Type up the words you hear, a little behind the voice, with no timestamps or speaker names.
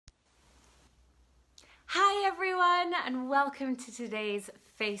and welcome to today's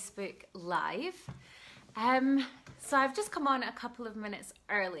Facebook Live. So I've just come on a couple of minutes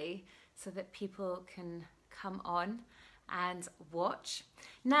early so that people can come on and watch.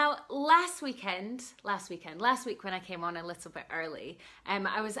 Now, last week when I came on a little bit early,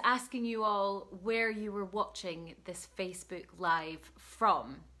 I was asking you all where you were watching this Facebook Live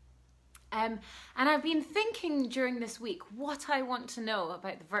from. And I've been thinking during this week what I want to know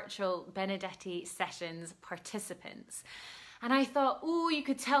about the virtual Benedetti sessions participants. And I thought, oh, you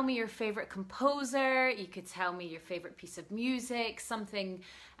could tell me your favorite composer, you could tell me your favorite piece of music, something,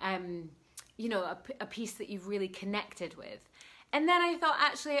 you know, a piece that you've really connected with. And then I thought,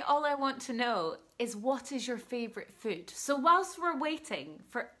 actually, all I want to know is what is your favorite food? So whilst we're waiting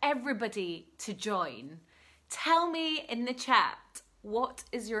for everybody to join, tell me in the chat, what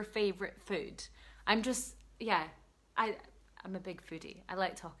is your favorite food? I'm a big foodie. I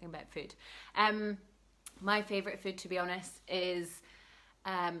like talking about food. My favorite food, to be honest, is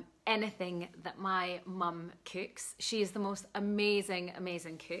anything that my mum cooks. She is the most amazing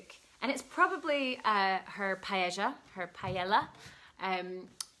cook. And it's probably her paella,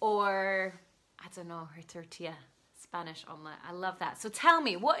 or I don't know, her tortilla. Spanish omelette. I love that. So tell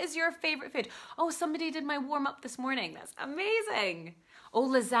me, what is your favorite food? Oh, somebody did my warm up this morning. That's amazing. Oh,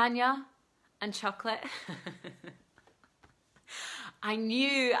 lasagna and chocolate. I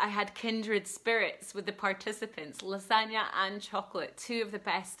knew I had kindred spirits with the participants. Lasagna and chocolate, two of the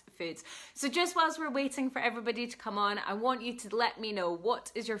best foods. So just whilst we're waiting for everybody to come on, I want you to let me know, what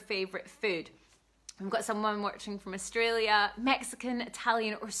is your favorite food? We've got someone watching from Australia, Mexican,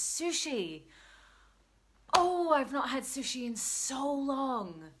 Italian, or sushi. Oh, I've not had sushi in so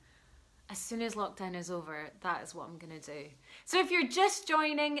long. As soon as lockdown is over, that is what I'm gonna do. So if you're just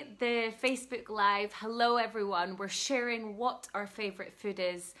joining the Facebook Live, hello everyone. We're sharing what our favorite food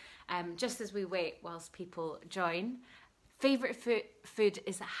is, just as we wait whilst people join. Favorite food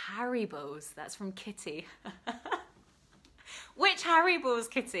is Haribo's. That's from Kitty. Which Haribo's,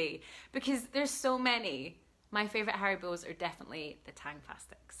 Kitty? Because there's so many. My favourite Haribo's are definitely the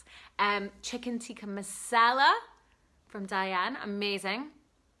Tangfastics. Chicken tikka masala from Diane, amazing.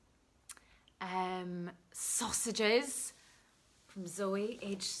 Sausages from Zoe,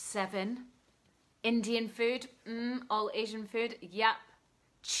 age 7. Indian food, all Asian food, yep.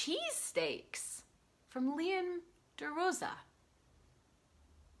 Cheesesteaks from Liam DeRosa.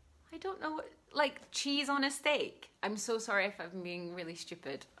 I don't know what, like cheese on a steak. I'm so sorry if I'm being really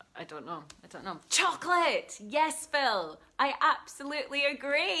stupid. I don't know. Chocolate! Yes, Phil. I absolutely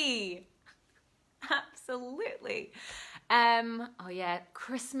agree. Absolutely. Oh yeah,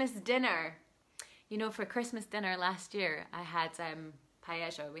 Christmas dinner. You know, for Christmas dinner last year, I had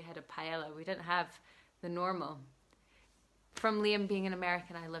paella. We had a paella. We didn't have the normal. From Liam being an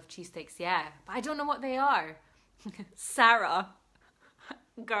American, I love cheesesteaks, yeah. But I don't know what they are. Sarah,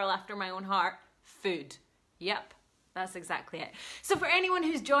 girl after my own heart, food. Yep. That's exactly it. So for anyone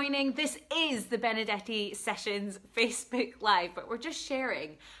who's joining, this is the Benedetti Sessions Facebook Live, but we're just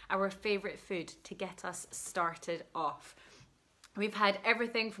sharing our favourite food to get us started off. We've had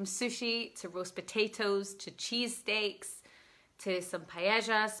everything from sushi to roast potatoes to cheesesteaks to some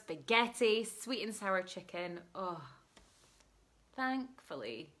paella, spaghetti, sweet and sour chicken. Oh,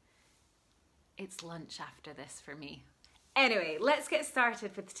 thankfully, it's lunch after this for me. Anyway, let's get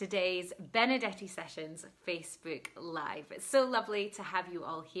started with today's Benedetti Sessions Facebook Live. It's so lovely to have you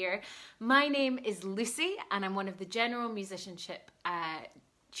all here. My name is Lucy and I'm one of the general musicianship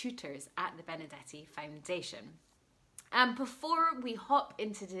tutors at the Benedetti Foundation. And before we hop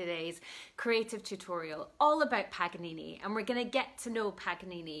into today's creative tutorial all about Paganini, and we're going to get to know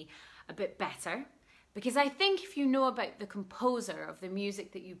Paganini a bit better, because I think if you know about the composer of the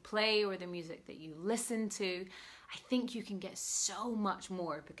music that you play or the music that you listen to, I think you can get so much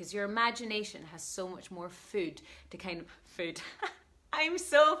more, because your imagination has so much more food to kind of, I'm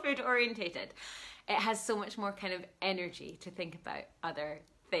so food orientated. It has so much more kind of energy to think about other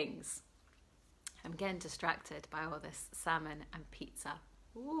things. I'm getting distracted by all this salmon and pizza.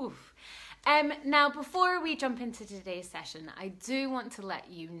 Oof. Now, before we jump into today's session, I do want to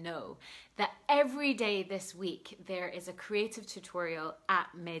let you know that every day this week there is a creative tutorial at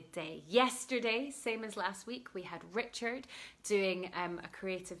midday. Yesterday, same as last week, we had Richard doing a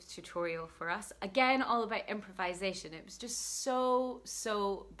creative tutorial for us. Again, all about improvisation. It was just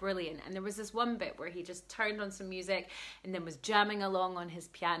so brilliant. And there was this one bit where he just turned on some music and then was jamming along on his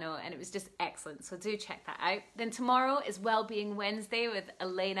piano, and it was just excellent. So do check that out. Then tomorrow is Wellbeing Wednesday with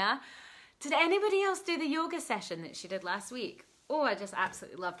Elena. Did anybody else do the yoga session that she did last week? Oh, I just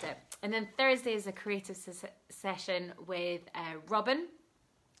absolutely loved it. And then Thursday is a creative session with Robin.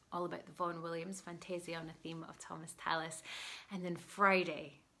 all about the Vaughan Williams Fantasia on a theme of Thomas Tallis. And then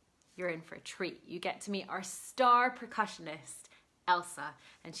Friday, you're in for a treat. You get to meet our star percussionist, Elsa,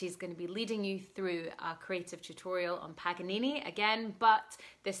 and she's going to be leading you through a creative tutorial on Paganini again, but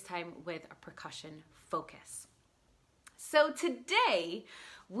this time with a percussion focus. So today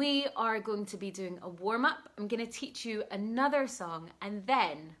we are going to be doing a warm-up. I'm going to teach you another song, and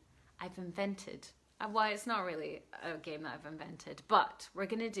then I've invented, well, it's not really a game that I've invented, but we're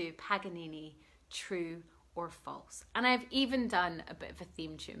going to do Paganini True or False. And I've even done a bit of a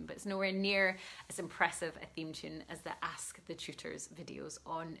theme tune, but it's nowhere near as impressive a theme tune as the Ask the Tutors videos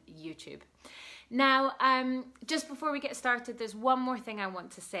on YouTube. Now, just before we get started, there's one more thing I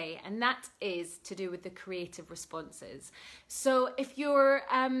want to say, and that is to do with the creative responses. So if you're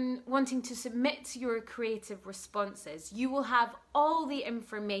wanting to submit your creative responses, you will have all the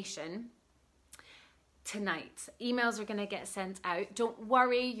information tonight. Emails are going to get sent out. Don't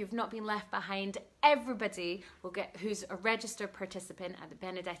worry, you've not been left behind. Everybody will get, who's a registered participant at the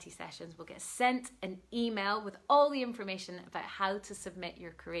Benedetti sessions, will get sent an email with all the information about how to submit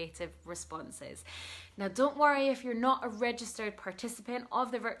your creative responses. Now, don't worry if you're not a registered participant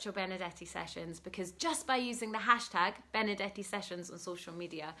of the virtual Benedetti sessions, because just by using the hashtag Benedetti sessions on social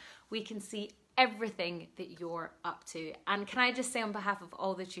media, we can see everything that you're up to. And can I just say on behalf of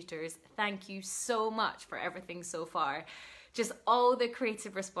all the tutors, thank you so much for everything so far. Just all the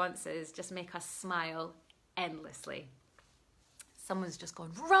creative responses just make us smile endlessly. Someone's just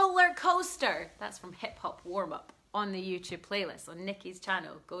gone, roller coaster. That's from Hip Hop Warm Up on the YouTube playlist on Nikki's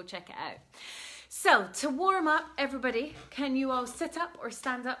channel. Go check it out. So to warm up, everybody, can you all sit up or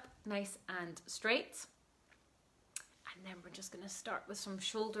stand up nice and straight? And then we're just going to start with some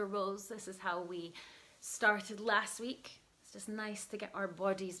shoulder rolls. This is how we started last week. It's just nice to get our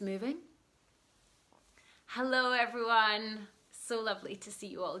bodies moving. Hello, everyone. So lovely to see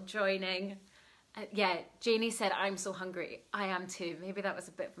you all joining. Yeah, Janie said, I'm so hungry. I am too. Maybe that was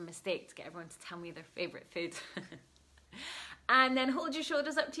a bit of a mistake to get everyone to tell me their favourite food. And then hold your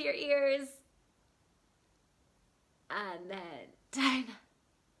shoulders up to your ears. And then down.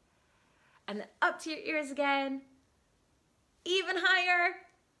 And then up to your ears again. Even higher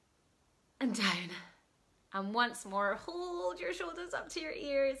and down. And once more, hold your shoulders up to your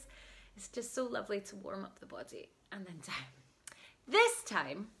ears. It's just so lovely to warm up the body. And then down. This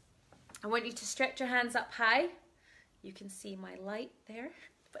time, I want you to stretch your hands up high. You can see my light there.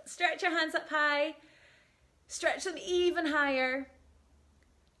 But stretch your hands up high. Stretch them even higher.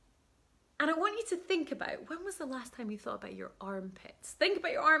 And I want you to think about, when was the last time you thought about your armpits? Think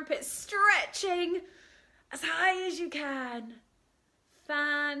about your armpits stretching as high as you can.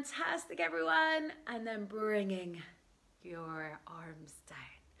 Fantastic, everyone. And then bringing your arms down.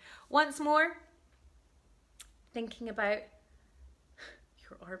 Once more, thinking about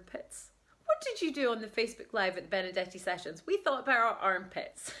your armpits. What did you do on the Facebook Live at the Benedetti sessions? We thought about our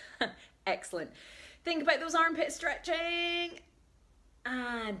armpits. Excellent. Think about those armpits stretching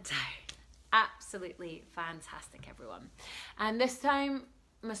and down. Absolutely fantastic, everyone. And this time,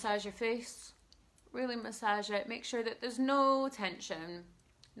 massage your face. Really massage it. Make sure that there's no tension.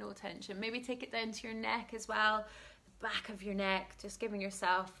 No tension. Maybe take it down to your neck as well. The back of your neck. Just giving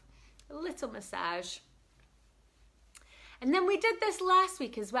yourself a little massage. And then we did this last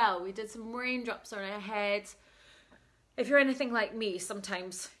week as well. We did some raindrops on our head. If you're anything like me,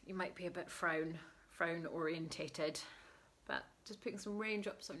 sometimes you might be a bit frown orientated. But just putting some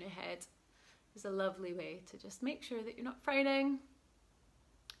raindrops on your head is a lovely way to just make sure that you're not frowning.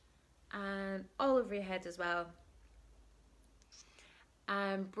 And all over your head as well.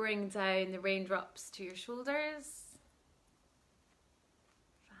 And bring down the raindrops to your shoulders.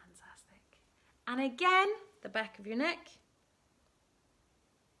 Fantastic. And again, the back of your neck.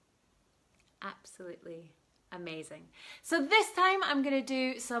 Absolutely amazing. So this time I'm going to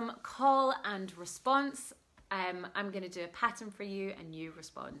do some call and response. I'm going to do a pattern for you and you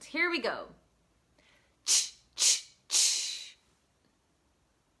respond. Here we go.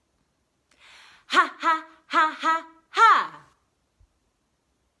 Ha ha ha ha ha.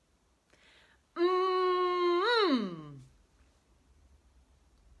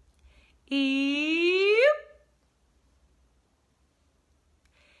 Eep.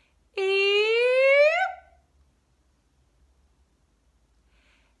 Eep.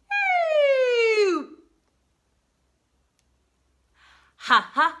 Eep.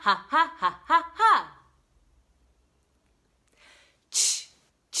 Ha ha ha ha ha ha ha.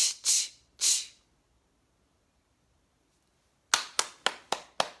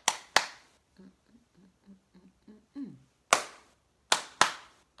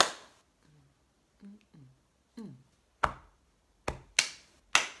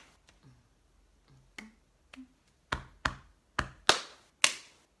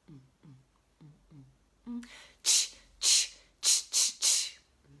 Ch, ch, ch, ch, ch.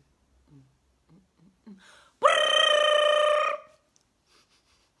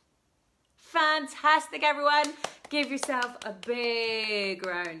 Fantastic, everyone. Give yourself a big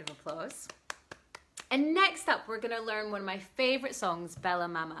round of applause. And next up, we're going to learn one of my favourite songs, Bella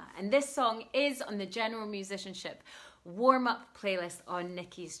Mama. And this song is on the General Musicianship warm-up playlist on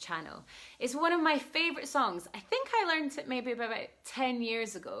Nikki's channel. It's one of my favourite songs. I think I learned it maybe about 10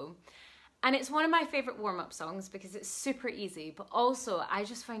 years ago. And it's one of my favourite warm-up songs because it's super easy, but also I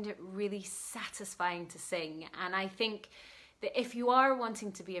just find it really satisfying to sing. And I think that if you are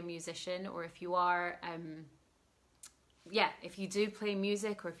wanting to be a musician, or if you are, if you do play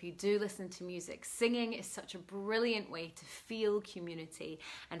music or if you do listen to music, singing is such a brilliant way to feel community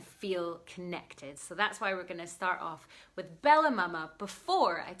and feel connected. So that's why we're going to start off with Bella Mama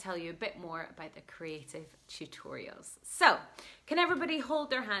before I tell you a bit more about the creative tutorials. So, can everybody hold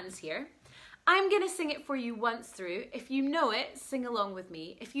their hands here? I'm going to sing it for you once through. If you know it, sing along with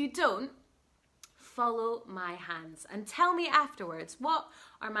me. If you don't, follow my hands and tell me afterwards, what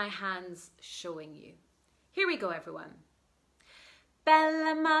are my hands showing you? Here we go, everyone.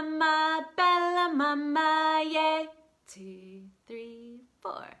 Bella Mama, yeah. 2, 3,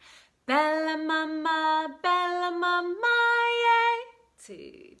 4. Bella Mama, yeah.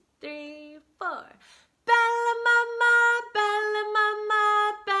 2, 3, 4. Bella Mama, Bella Mama,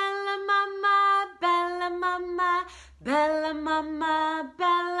 Bella Mama, Bella Mama, Bella Mama,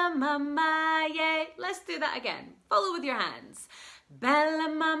 Bella Mama, yeah. Let's do that again. Follow with your hands. Bella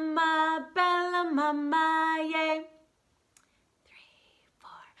Mama, yeah. 3, 4.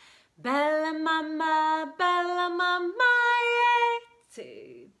 Bella Mama, yeah.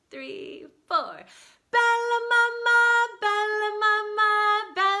 2, 3, 4. Bella Mama, Bella Mama,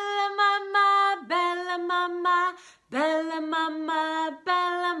 Bella Mama, Bella Mama, Bella Mama,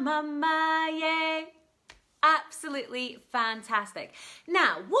 Bella Mama, yeah. Absolutely fantastic.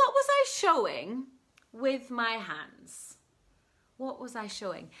 Now, what was I showing with my hands? What was I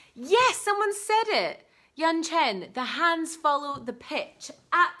showing? Yes, someone said it. Yun Chen, the hands follow the pitch.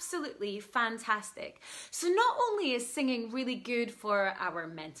 Absolutely fantastic. So not only is singing really good for our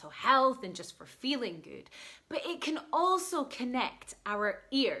mental health and just for feeling good, but it can also connect our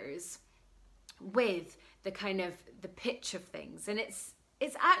ears with the kind of the pitch of things. And it's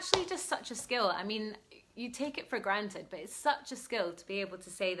actually just such a skill. I mean, you take it for granted, but it's such a skill to be able to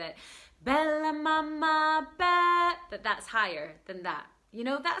say that Bella Mama, that's higher than that. You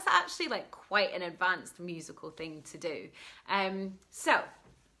know, that's actually like quite an advanced musical thing to do. So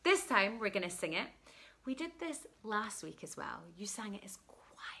this time we're going to sing it. We did this last week as well. You sang it as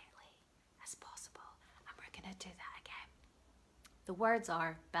quietly as possible, and we're going to do that again. The words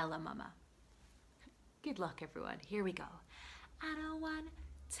are Bella Mama. Good luck, everyone. Here we go. And 1,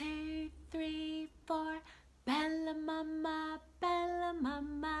 2, 3, 4. Bella Mama,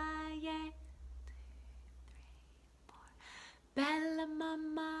 yeah. 2, 3, 4. Bella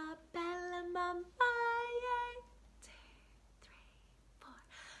Mama, yeah. 2, 3, 4.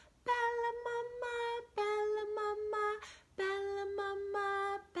 Bella Mama, Bella Mama, Bella Mama,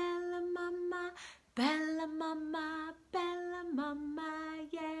 Bella Mama, Bella Mama, Bella Mama,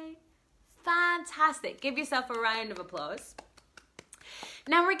 yeah. Fantastic. Give yourself a round of applause.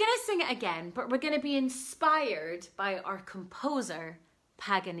 Now we're going to sing it again, but we're going to be inspired by our composer,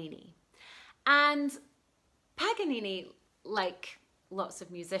 Paganini. And Paganini, like lots of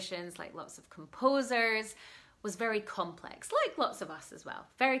musicians, like lots of composers, was very complex, like lots of us as well,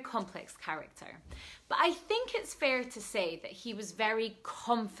 very complex character. But I think it's fair to say that he was very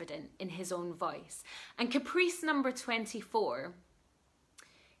confident in his own voice. And Caprice number 24,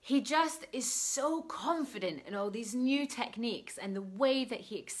 he just is so confident in all these new techniques and the way that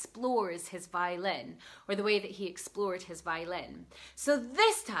he explores his violin, or the way that he explored his violin. So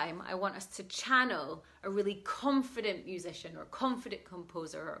this time I want us to channel a really confident musician or confident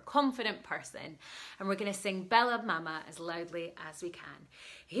composer or confident person, and we're going to sing Bella Mama as loudly as we can.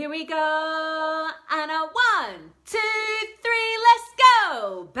 Here we go, and 1, 2, 3, let's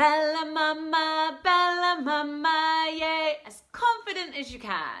go! Bella Mama, yeah, as confident as you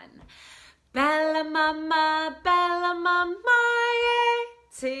can. Bella Mama, yeah.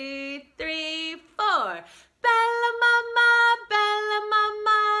 2, 3, 4. Bella Mama, Bella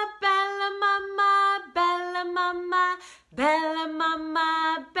Mama, Bella Mama, Bella Mama, Bella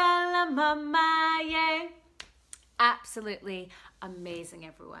Mama, Bella Mama, yeah. Absolutely amazing,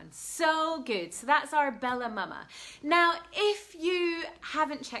 everyone. So good. So that's our Bella Mama. Now, if you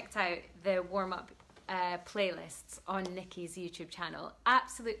haven't checked out the warm-up playlists on Nikki's YouTube channel.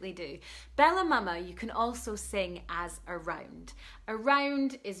 Absolutely do. Bella Mama, you can also sing as a round. A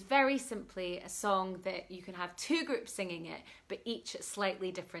round is very simply a song that you can have two groups singing it, but each at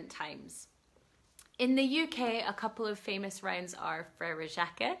slightly different times. In the UK, a couple of famous rounds are Frère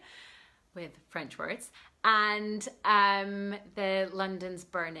Jacques, with French words, and the London's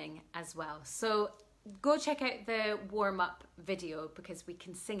Burning as well. So go check out the warm-up video because we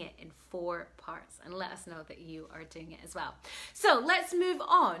can sing it in 4 parts, and let us know that you are doing it as well. So let's move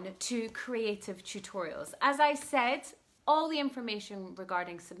on to creative tutorials. As I said, all the information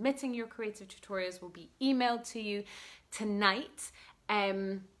regarding submitting your creative tutorials will be emailed to you tonight.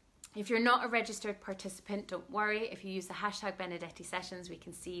 If you're not a registered participant, don't worry. If you use the hashtag Benedetti Sessions, we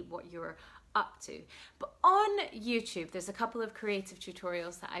can see what you're up to. But on YouTube, there's a couple of creative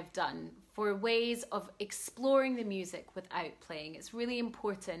tutorials that I've done for ways of exploring the music without playing. It's really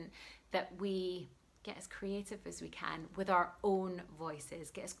important that we get as creative as we can with our own voices,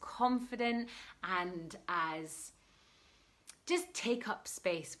 get as confident and as just take up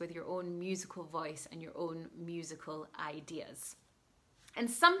space with your own musical voice and your own musical ideas. And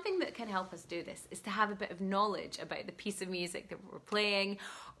something that can help us do this is to have a bit of knowledge about the piece of music that we're playing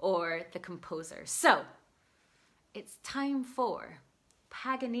or the composer. So it's time for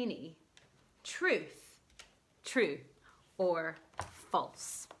Paganini, truth, true or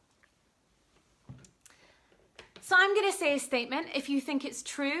false. So I'm going to say a statement. If you think it's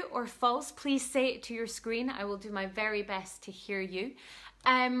true or false, please say it to your screen. I will do my very best to hear you.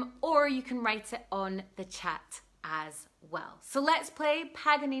 Or you can write it on the chat as well. So let's play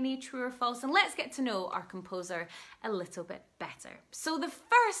Paganini, true or false, and let's get to know our composer a little bit better. So the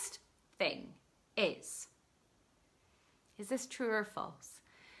first thing is this true or false?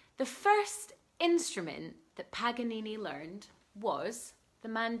 The first instrument that Paganini learned was the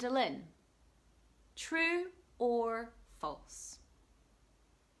mandolin. True or false?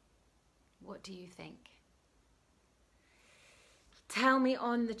 What do you think? Tell me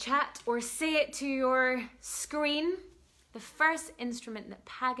on the chat or say it to your screen. The first instrument that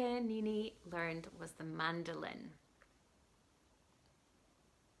Paganini learned was the mandolin.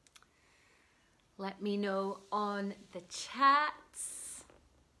 Let me know on the chats.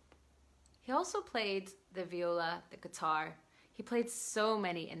 He also played the viola, the guitar. He played so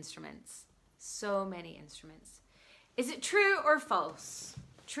many instruments. So many instruments. Is it true or false?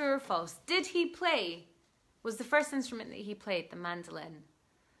 True or false? Did he play? Was the first instrument that he played the mandolin?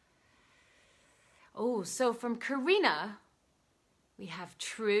 Oh, so from Karina, we have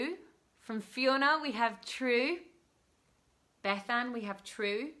true. From Fiona, we have true. Bethan, we have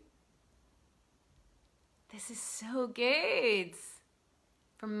true. This is so good.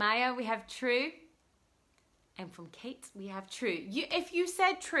 From Maya, we have true. And from Kate, we have true. If you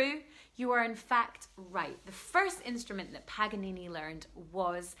said true, you are in fact right. The first instrument that Paganini learned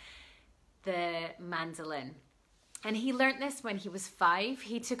was the mandolin. And he learnt this when he was 5.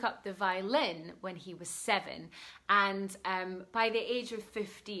 He took up the violin when he was 7. And by the age of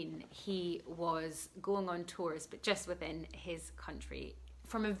 15, he was going on tours, but just within his country.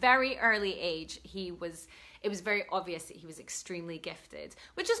 From a very early age, it was very obvious that he was extremely gifted,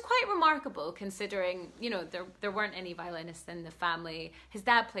 which is quite remarkable considering, you know, there weren't any violinists in the family. His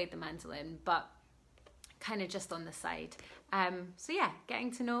dad played the mandolin, but kind of just on the side. So yeah,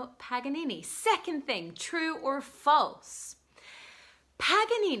 getting to know Paganini. Second thing, true or false?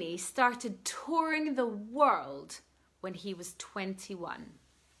 Paganini started touring the world when he was 21.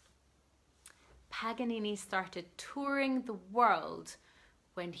 Paganini started touring the world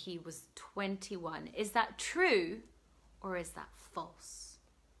when he was 21. Is that true or is that false?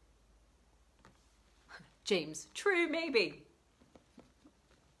 James, true maybe.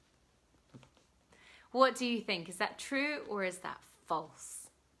 What do you think? Is that true or is that false?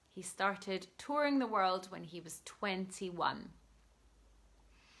 He started touring the world when he was 21.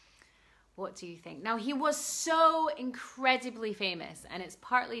 What do you think? Now, he was so incredibly famous, and it's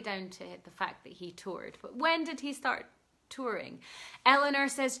partly down to the fact that he toured. But when did he start touring? Eleanor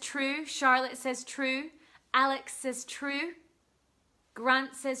says true. Charlotte says true. Alex says true.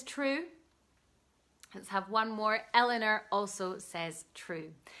 Grant says true. Let's have one more. Eleanor also says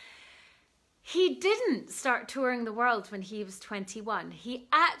true. He didn't start touring the world when he was 21. He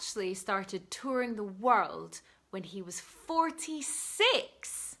actually started touring the world when he was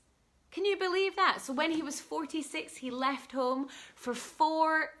 46. Can you believe that? So when he was 46, he left home for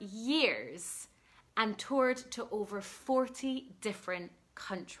 4 years and toured to over 40 different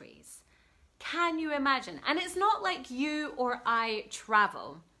countries. Can you imagine? And it's not like you or I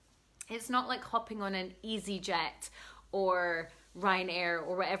travel. It's not like hopping on an EasyJet or Ryanair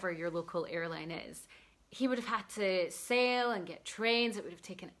or whatever your local airline is. he would have had to sail and get trains. It would have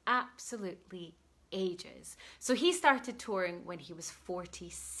taken absolutely ages. So he started touring when he was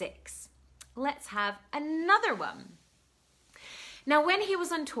 46. Let's have another one. Now, when he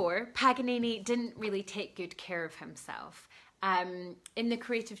was on tour, Paganini didn't really take good care of himself. In the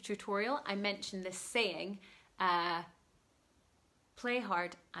creative tutorial, I mentioned this saying, play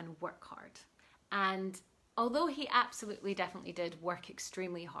hard and work hard. And although he absolutely definitely did work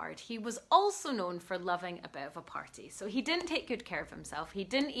extremely hard, he was also known for loving a bit of a party. So he didn't take good care of himself. He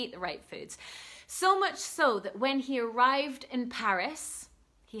didn't eat the right foods. So much so that when he arrived in Paris,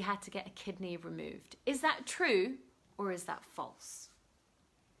 he had to get a kidney removed. Is that true or is that false?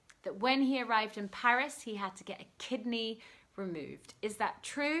 That when he arrived in Paris, he had to get a kidney removed. Is that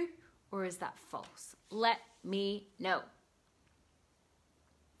true or is that false? Let me know.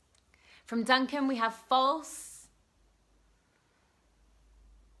 From Duncan, we have false.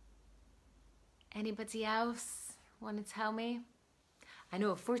 Anybody else want to tell me? I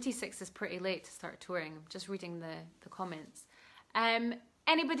know 46 is pretty late to start touring. I'm just reading the comments.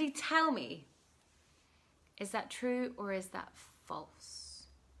 Anybody tell me, is that true or is that false?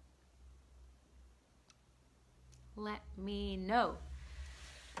 Let me know.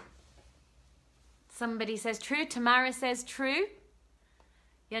 Somebody says true. Tamara says true.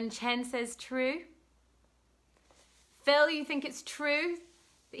 Yun Chen says true. Phil, you think it's true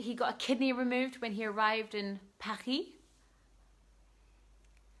that he got a kidney removed when he arrived in Paris?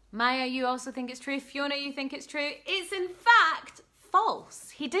 Maya, you also think it's true. Fiona, you think it's true. It's in fact false.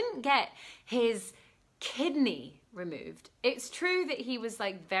 He didn't get his kidney removed. It's true that he was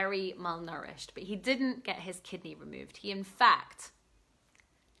like very malnourished, but he didn't get his kidney removed. He in fact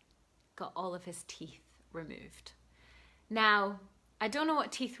got all of his teeth removed. Now, I don't know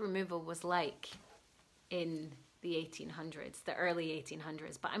what teeth removal was like in the 1800s, the early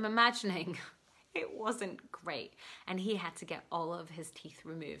 1800s, but I'm imagining it wasn't great. And he had to get all of his teeth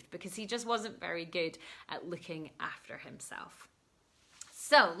removed because he just wasn't very good at looking after himself.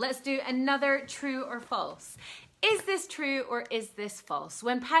 So let's do another true or false. Is this true or is this false?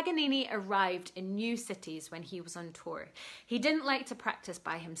 When Paganini arrived in new cities when he was on tour, he didn't like to practice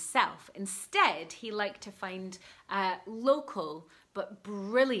by himself. Instead, he liked to find local but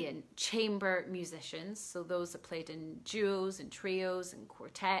brilliant chamber musicians, so those that played in duos and trios and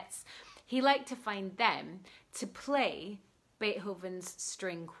quartets. He liked to find them to play Beethoven's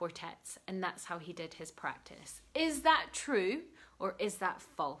string quartets, and that's how he did his practice. Is that true or is that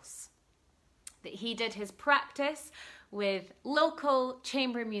false? That he did his practice with local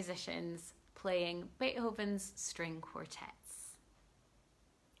chamber musicians playing Beethoven's string quartets.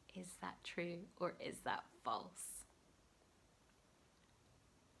 Is that true or is that false?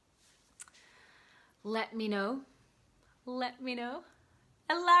 Let me know. Let me know.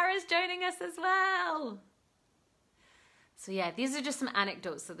 And Lara's joining us as well. So yeah, these are just some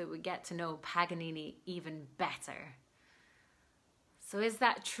anecdotes so that we get to know Paganini even better. So is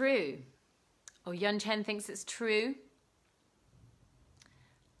that true? Oh, Yun Chen thinks it's true.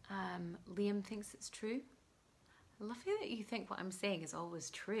 Liam thinks it's true. I love it that you think what I'm saying is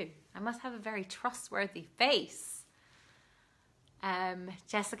always true. I must have a very trustworthy face.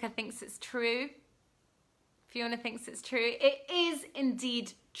 Jessica thinks it's true. Fiona thinks it's true. It is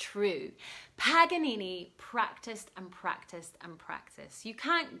indeed true. Paganini practiced and practiced and practiced. You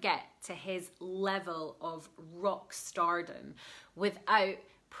can't get to his level of rock stardom without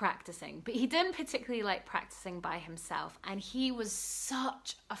practicing, but he didn't particularly like practicing by himself, and he was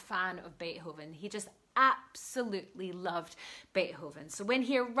such a fan of Beethoven. He just absolutely loved Beethoven. So when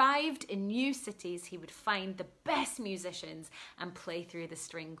he arrived in new cities, he would find the best musicians and play through the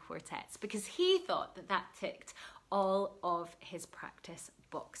string quartets because he thought that that ticked all of his practice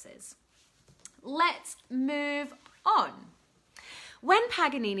boxes. Let's move on. When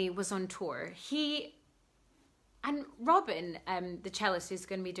Paganini was on tour, and Robin, the cellist who's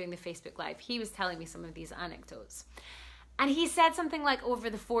going to be doing the Facebook Live, he was telling me some of these anecdotes. And he said something like over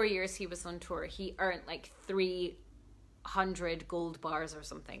the 4 years he was on tour, he earned like 300 gold bars or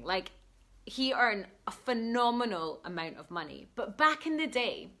something. Like, he earned a phenomenal amount of money. But back in the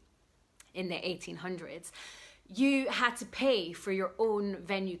day, in the 1800s, you had to pay for your own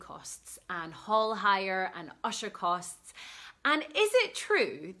venue costs and hall hire and usher costs. And is it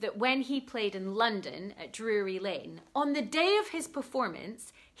true that when he played in London at Drury Lane, on the day of his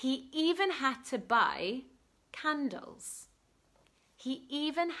performance, he even had to buy candles? He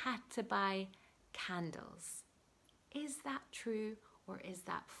even had to buy candles. Is that true or is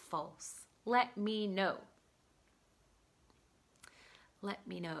that false? Let me know. Let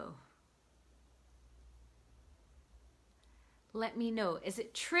me know. Let me know. Is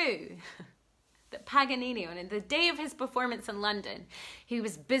it true that Paganini, on the day of his performance in London, he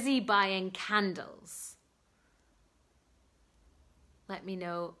was busy buying candles. Let me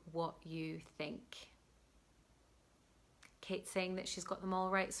know what you think. Kate's saying that she's got them all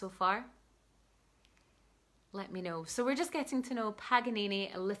right so far. Let me know. So we're just getting to know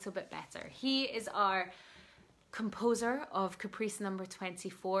Paganini a little bit better. He is our composer of Caprice number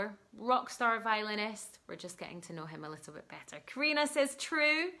 24, rock star violinist. We're just getting to know him a little bit better. Karina says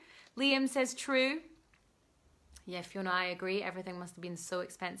true. Liam says true. Yeah, Fiona, I agree. Everything must have been so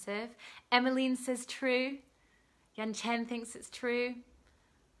expensive. Emmeline says true. Yan Chen thinks it's true.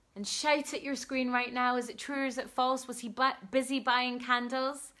 And shout at your screen right now. Is it true or is it false? Was he busy buying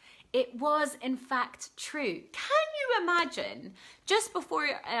candles? It was, in fact, true. Can you imagine, just before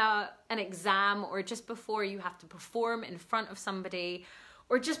an exam, or just before you have to perform in front of somebody,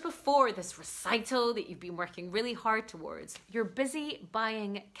 or just before this recital that you've been working really hard towards, you're busy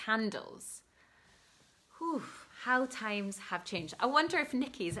buying candles? Whew, how times have changed. I wonder if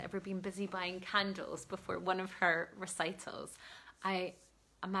Nikki's ever been busy buying candles before one of her recitals. I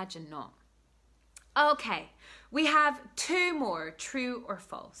imagine not. Okay, we have two more, true or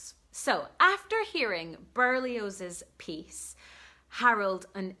false. So, after hearing Berlioz's piece, Harold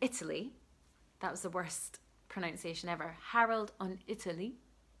on Italy, that was the worst pronunciation ever, Harold on Italy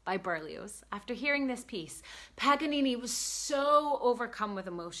by Berlioz. After hearing this piece, Paganini was so overcome with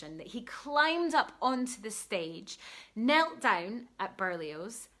emotion that he climbed up onto the stage, knelt down at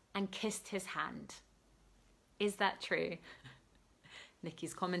Berlioz and kissed his hand. Is that true?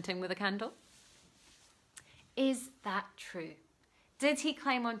 Nikki's commenting with a candle. Is that true? Did he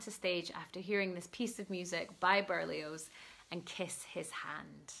climb onto stage after hearing this piece of music by Berlioz and kiss his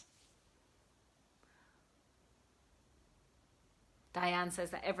hand? Diane says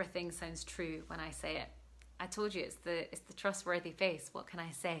that everything sounds true when I say it. I told you it's the trustworthy face. What can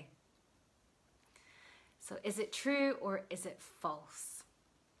I say? So is it true or is it false?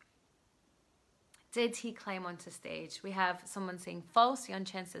 Did he climb onto stage? We have someone saying false. Yan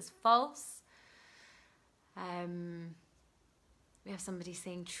Chen says false. We have somebody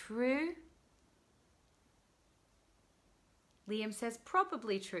saying true. Liam says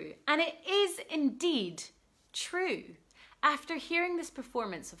probably true. And it is indeed true. After hearing this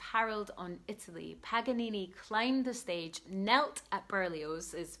performance of Harold on Italy, Paganini climbed the stage, knelt at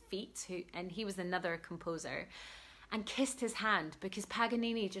Berlioz's feet, and he was another composer, and kissed his hand because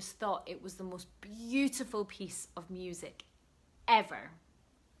Paganini just thought it was the most beautiful piece of music ever.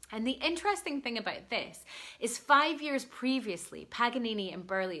 And the interesting thing about this is 5 years previously, Paganini and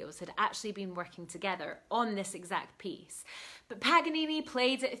Berlioz had actually been working together on this exact piece. But Paganini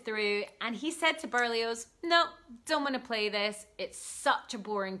played it through and he said to Berlioz, no, don't want to play this. It's such a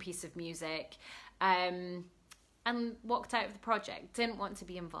boring piece of music. And walked out of the project, didn't want to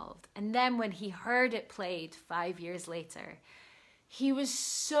be involved. And then when he heard it played 5 years later, he was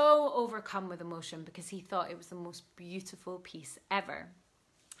so overcome with emotion because he thought it was the most beautiful piece ever.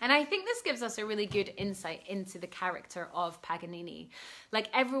 And I think this gives us a really good insight into the character of Paganini. Like,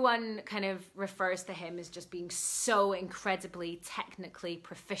 everyone kind of refers to him as just being so incredibly technically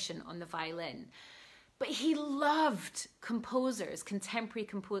proficient on the violin. But he loved composers, contemporary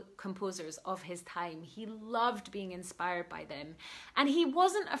composers of his time. He loved being inspired by them. And he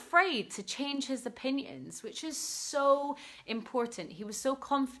wasn't afraid to change his opinions, which is so important. He was so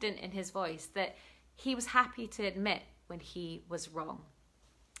confident in his voice that he was happy to admit when he was wrong.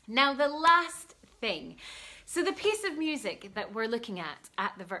 Now, the last thing. So the piece of music that we're looking at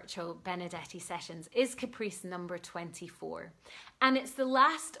the virtual Benedetti sessions is Caprice number 24. And it's the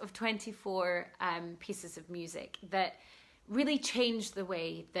last of 24 pieces of music that really changed the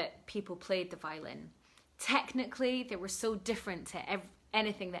way that people played the violin. Technically, they were so different to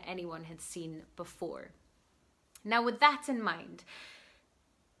anything that anyone had seen before. Now, with that in mind,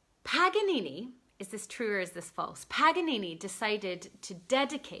 Paganini, is this true or is this false? Paganini decided to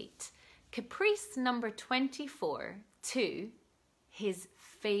dedicate Caprice number 24 to his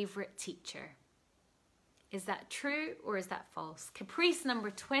favorite teacher. Is that true or is that false? Caprice number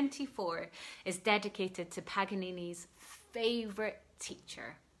 24 is dedicated to Paganini's favorite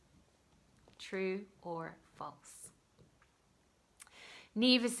teacher. True or false?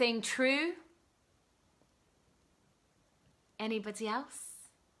 Neve is saying true. Anybody else?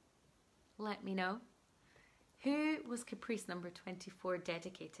 Let me know. Who was Caprice number 24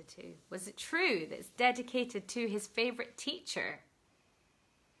 dedicated to? Was it true that it's dedicated to his favorite teacher?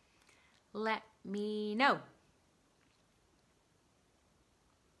 Let me know.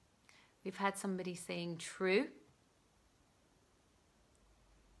 We've had somebody saying true.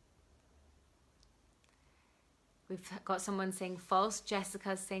 We've got someone saying false.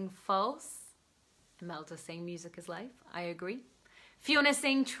 Jessica's saying false. Imelda saying music is life. I agree. Fiona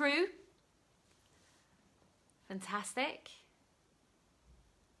saying true. Fantastic.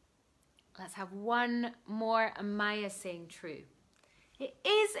 Let's have one more. Amaya saying true. It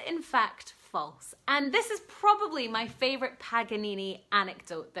is in fact false. And this is probably my favourite Paganini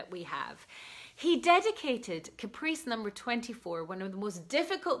anecdote that we have. He dedicated Caprice number 24, one of the most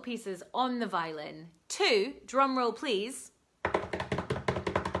difficult pieces on the violin, to, drum roll please,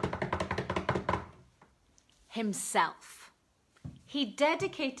 himself. He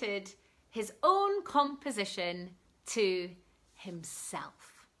dedicated his own composition to himself.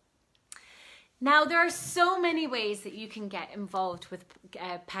 Now, there are so many ways that you can get involved with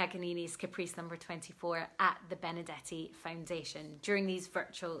Paganini's Caprice number 24 at the Benedetti Foundation during these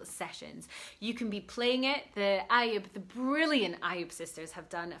virtual sessions. You can be playing it. The brilliant Ayub sisters have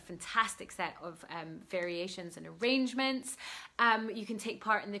done a fantastic set of variations and arrangements. You can take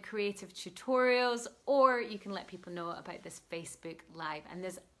part in the creative tutorials, or you can let people know about this Facebook Live. And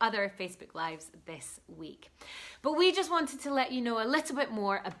there's other Facebook Lives this week. But we just wanted to let you know a little bit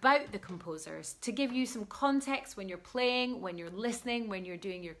more about the composers, to give you some context when you're playing, when you're listening, when you're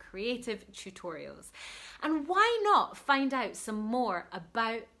doing your creative tutorials. And why not find out some more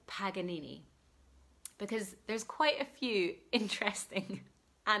about Paganini? Because there's quite a few interesting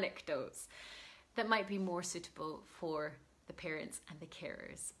anecdotes that might be more suitable for the parents and the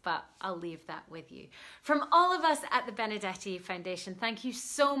carers, but I'll leave that with you. From all of us at the Benedetti Foundation, thank you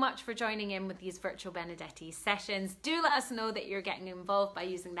so much for joining in with these virtual Benedetti sessions. Do let us know that you're getting involved by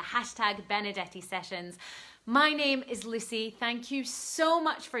using the hashtag Benedetti Sessions. My name is Lucy. Thank you so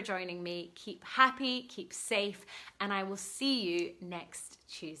much for joining me. Keep happy, keep safe, and I will see you next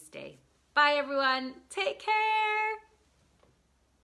Tuesday. Bye everyone. Take care.